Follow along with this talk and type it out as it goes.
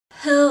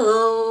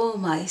Hello,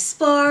 my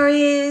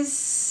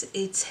Sparies.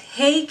 It's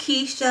Hey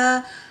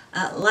Keisha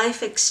at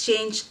Life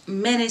Exchange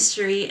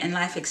Ministry and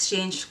Life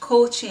Exchange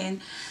Coaching.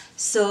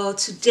 So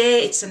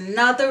today it's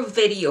another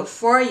video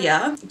for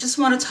you. Just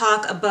want to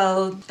talk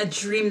about a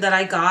dream that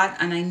I got,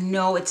 and I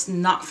know it's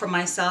not for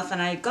myself,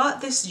 and I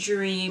got this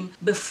dream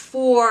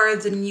before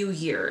the New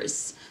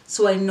Year's.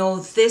 So I know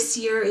this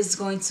year is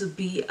going to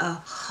be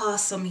a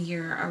awesome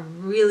year, a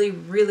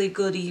really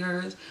good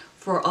year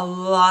for a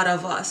lot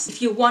of us.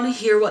 If you want to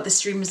hear what the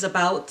stream is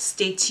about,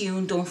 stay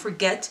tuned. Don't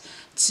forget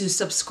to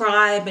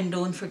subscribe, and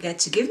don't forget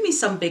to give me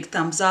some big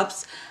thumbs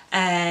ups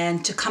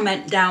and to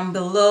comment down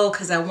below,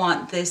 because I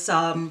want this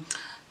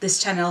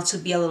this channel to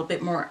be a little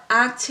bit more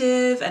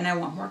active, and I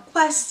want more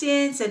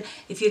questions. And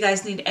if you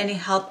guys need any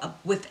help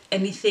with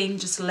anything,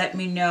 just let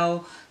me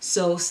know.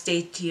 So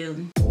stay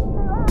tuned.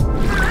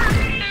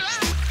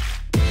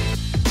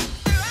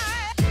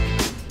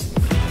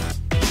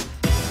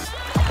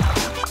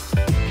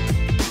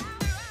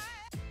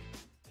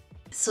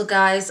 So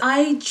guys,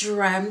 I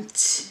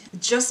dreamt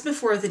just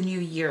before the new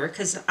year,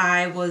 because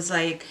I was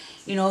like,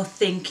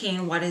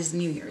 thinking, what is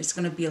New Year is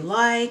going to be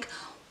like?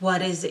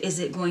 What is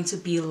it going to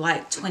be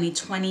like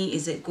 2020?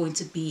 Is it going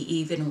to be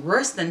even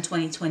worse than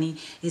 2020?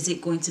 Is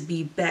it going to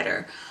be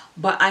better?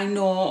 But I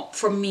know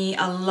for me,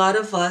 a lot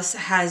of us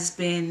has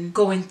been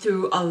going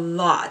through a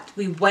lot.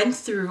 We went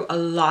through a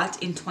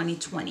lot in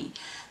 2020.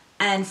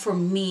 And for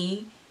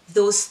me,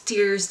 those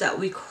tears that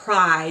we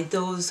cried,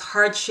 those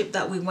hardship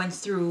that we went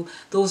through,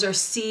 those are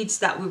seeds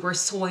that we were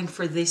sowing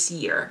for this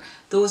year.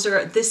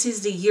 This is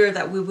the year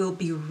that we will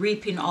be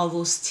reaping all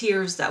those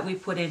tears that we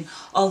put in,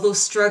 all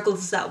those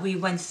struggles that we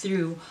went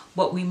through,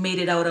 but we made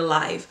it out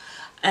alive.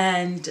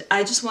 And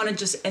I just want to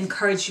just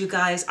encourage you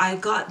guys. I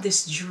got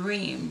this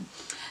dream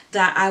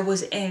that I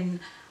was in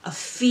a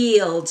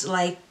field,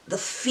 like the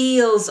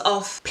fields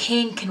of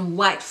pink and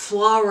white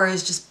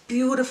flowers, just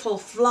beautiful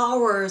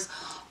flowers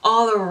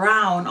all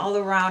around,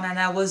 and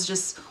I was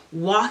just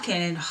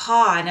walking in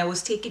awe, and I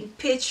was taking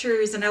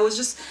pictures, and I was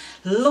just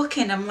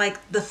looking. I'm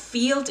like, the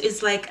field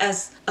is like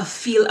as a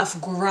field of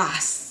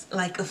grass,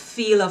 like a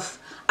field of,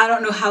 I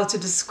don't know how to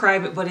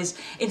describe it, but it's,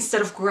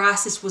 instead of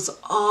grass, it was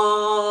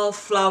all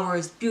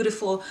flowers,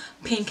 beautiful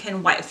pink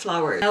and white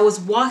flowers. I was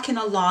walking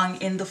along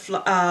in the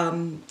field,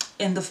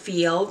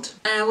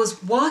 and I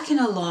was walking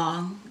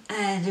along,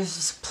 and there's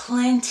just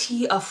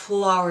plenty of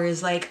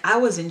flowers. Like, I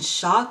was in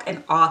shock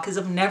and awe, because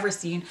I've never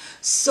seen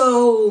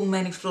so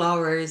many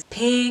flowers,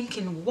 pink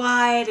and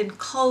white and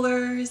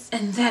colors.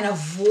 And then a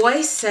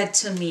voice said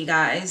to me,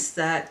 guys,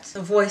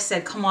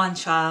 come on,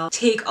 child,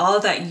 take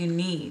all that you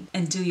need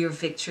and do your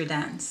victory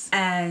dance.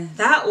 And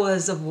that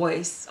was a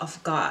voice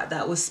of God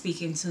that was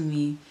speaking to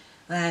me.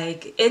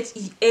 Like, it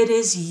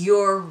is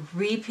your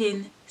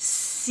reaping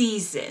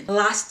season.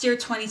 Last year,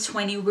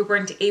 2020,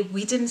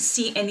 we didn't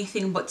see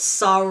anything but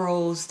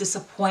sorrows,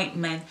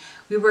 disappointment.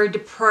 We were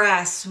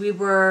depressed. We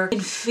were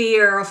in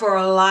fear of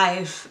our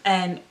life.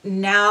 And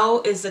now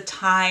is the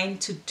time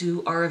to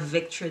do our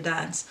victory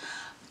dance.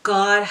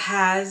 God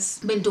has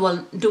been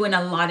doing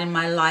a lot in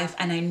my life,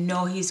 and I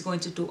know He's going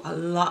to do a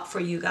lot for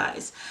you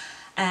guys.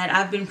 And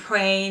I've been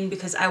praying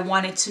because I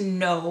wanted to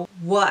know,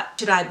 what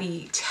should I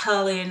be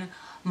telling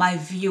my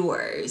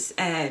viewers?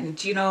 And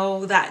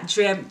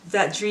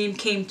that dream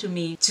came to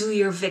me. Do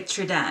your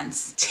victory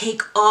dance.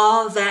 Take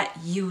all that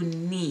you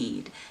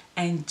need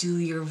and do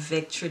your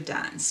victory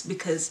dance,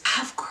 because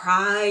I've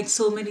cried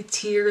so many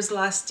tears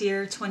last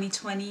year,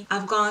 2020.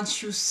 I've gone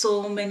through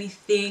so many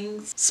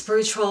things,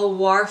 spiritual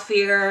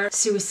warfare,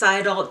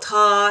 suicidal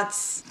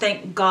thoughts.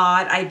 Thank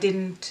God I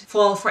didn't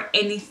fall for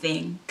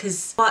anything,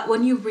 but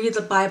when you read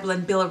the Bible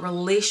and build a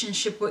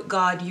relationship with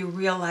God, you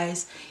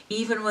realize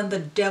even when the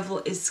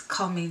devil is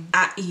coming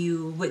at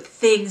you with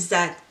things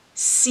that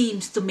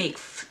seems to make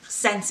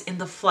sense in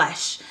the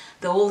flesh,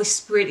 the Holy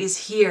Spirit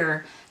is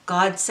here.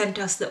 God sent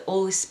us the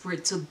Holy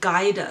Spirit to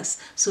guide us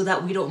so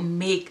that we don't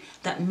make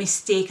that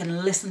mistake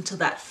and listen to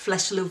that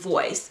fleshly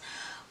voice.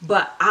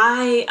 But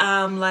I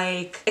am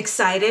like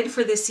excited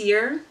for this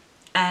year,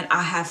 and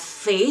I have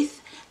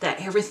faith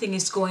that everything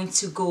is going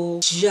to go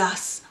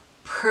just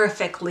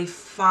perfectly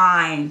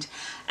fine.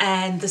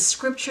 And the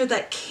scripture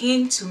that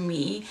came to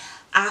me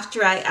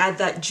after I had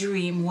that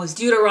dream was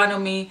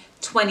Deuteronomy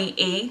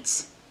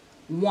 28,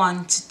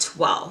 1 to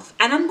 12.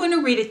 And I'm going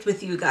to read it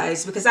with you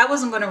guys, because I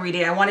wasn't going to read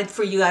it. I wanted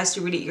for you guys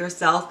to read it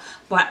yourself,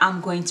 but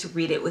I'm going to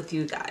read it with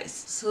you guys.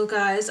 So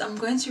guys, I'm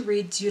going to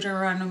read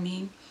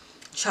Deuteronomy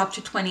chapter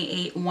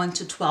 28, 1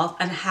 to 12,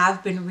 and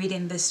have been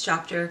reading this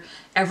chapter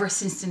ever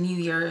since the New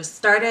Year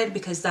started,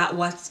 because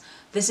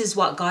this is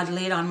what God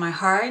laid on my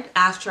heart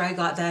after I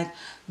got that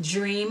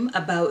dream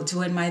about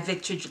doing my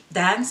victory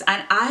dance.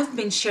 And I've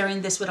been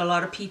sharing this with a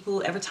lot of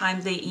people every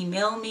time they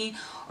email me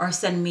or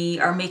send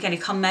me or make any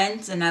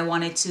comments, and I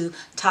wanted to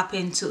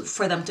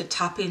for them to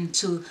tap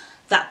into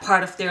that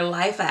part of their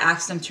life. I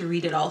asked them to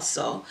read it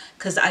also,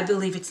 because I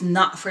believe it's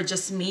not for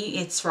just me,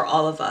 it's for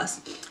all of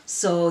us.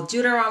 So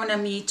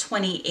Deuteronomy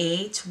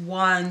 28,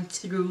 1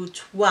 through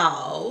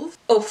 12.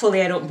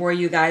 Hopefully I don't bore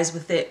you guys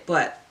with it,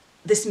 but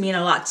this mean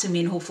a lot to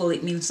me, and hopefully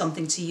it means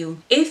something to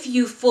you. If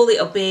you fully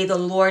obey the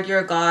Lord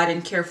your God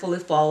and carefully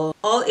follow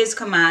all his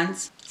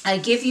commands I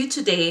give you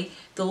today,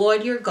 the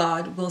Lord your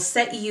God will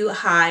set you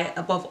high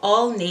above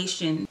all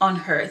nations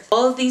on earth.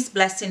 All these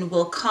blessings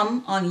will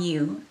come on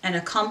you and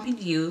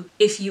accompany you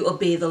if you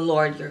obey the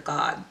Lord your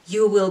God.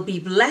 You will be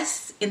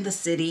blessed in the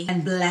city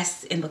and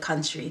blessed in the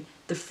country.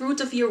 The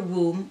fruit of your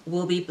womb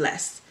will be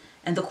blessed,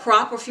 and the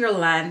crop of your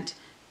land,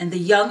 and the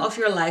young of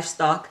your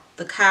livestock,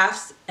 the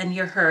calves and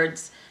your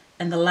herds,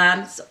 and the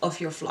lambs of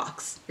your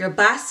flocks. Your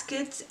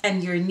baskets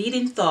and your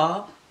kneading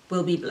trough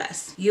will be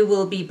blessed. You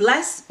will be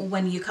blessed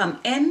when you come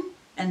in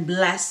and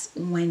blessed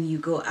when you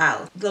go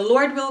out. The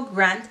Lord will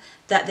grant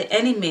that the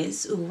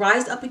enemies who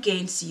rise up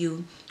against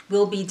you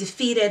will be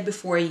defeated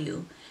before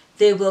you.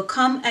 They will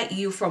come at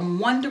you from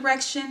one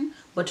direction,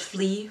 but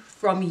flee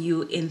from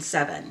you in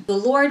seven. The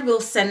Lord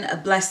will send a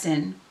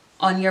blessing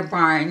on your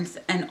barns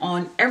and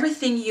on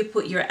everything you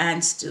put your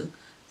hands to.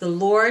 The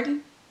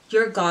Lord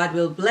your God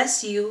will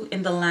bless you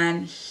in the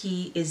land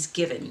he is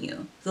giving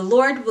you. The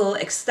Lord will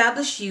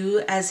establish you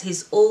as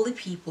his holy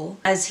people,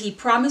 as he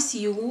promised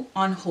you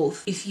on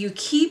oath. If you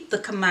keep the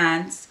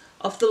commands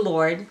of the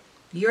Lord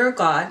your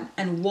God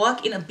and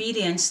walk in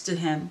obedience to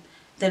him,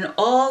 then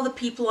all the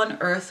people on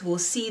earth will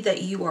see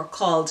that you are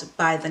called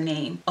by the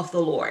name of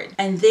the Lord,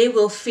 and they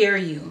will fear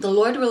you. The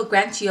Lord will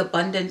grant you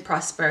abundant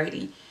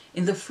prosperity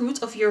in the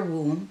fruit of your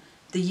womb,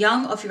 the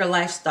young of your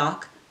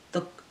livestock,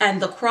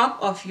 and the crop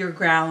of your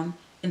ground,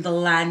 in the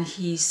land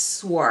he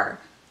swore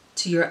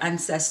to your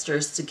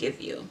ancestors to give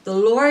you. The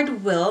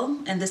Lord will,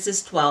 and this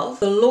is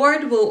 12, the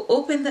Lord will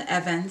open the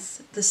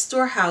heavens, the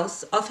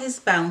storehouse of his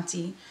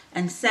bounty,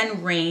 and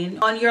send rain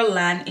on your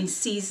land in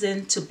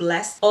season to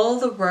bless all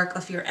the work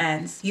of your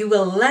hands. You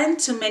will lend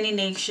to many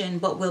nations,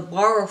 but will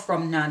borrow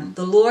from none.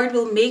 The Lord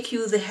will make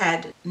you the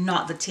head,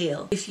 not the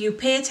tail. If you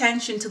pay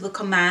attention to the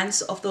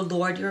commands of the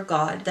Lord your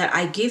God that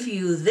I give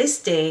you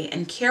this day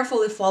and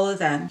carefully follow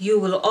them, you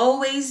will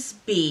always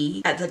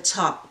be at the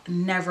top,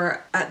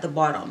 never at the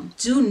bottom.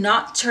 Do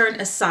not turn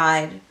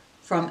aside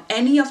from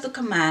any of the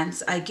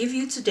commands I give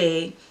you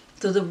today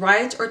to the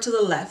right or to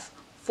the left,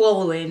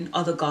 following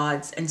other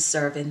gods and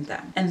serving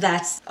them. And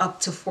that's up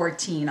to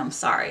 14. I'm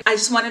sorry. I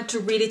just wanted to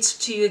read it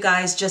to you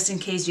guys just in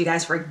case you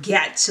guys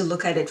forget to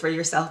look at it for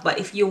yourself. But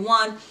if you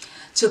want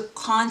to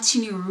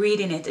continue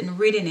reading it and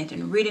reading it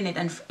and reading it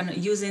and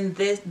using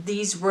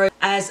these words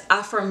as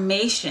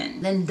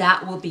affirmation, then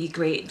that will be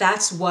great.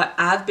 That's what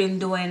I've been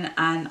doing,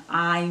 and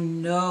I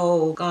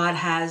know God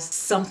has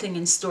something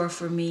in store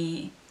for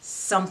me.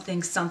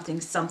 Something,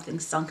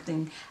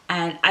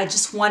 and I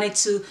just wanted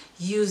to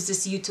use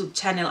this YouTube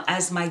channel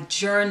as my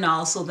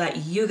journal so that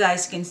you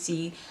guys can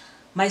see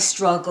my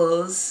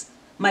struggles,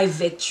 my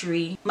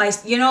victory, my,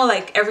 you know,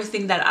 like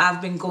everything that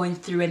I've been going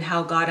through and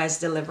how God has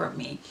delivered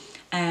me.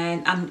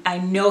 And I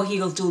know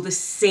he'll do the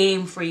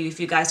same for you if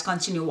you guys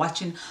continue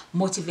watching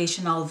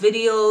motivational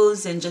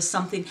videos and just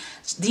something,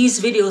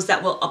 these videos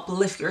that will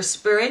uplift your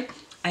spirit.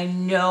 I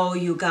know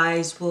you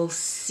guys will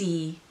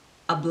see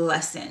a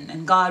blessing,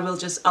 and God will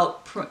just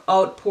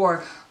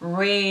outpour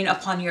rain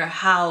upon your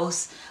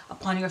house,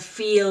 upon your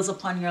fields,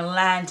 upon your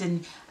land.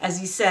 And as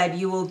he said,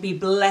 you will be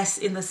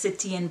blessed in the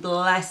city and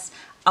blessed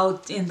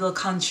out in the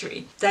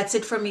country. That's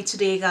it for me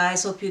today,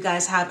 guys. Hope you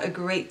guys have a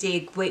great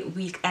day, great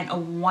week, and a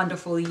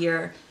wonderful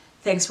year.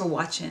 Thanks for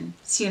watching.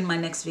 See you in my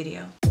next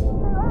video.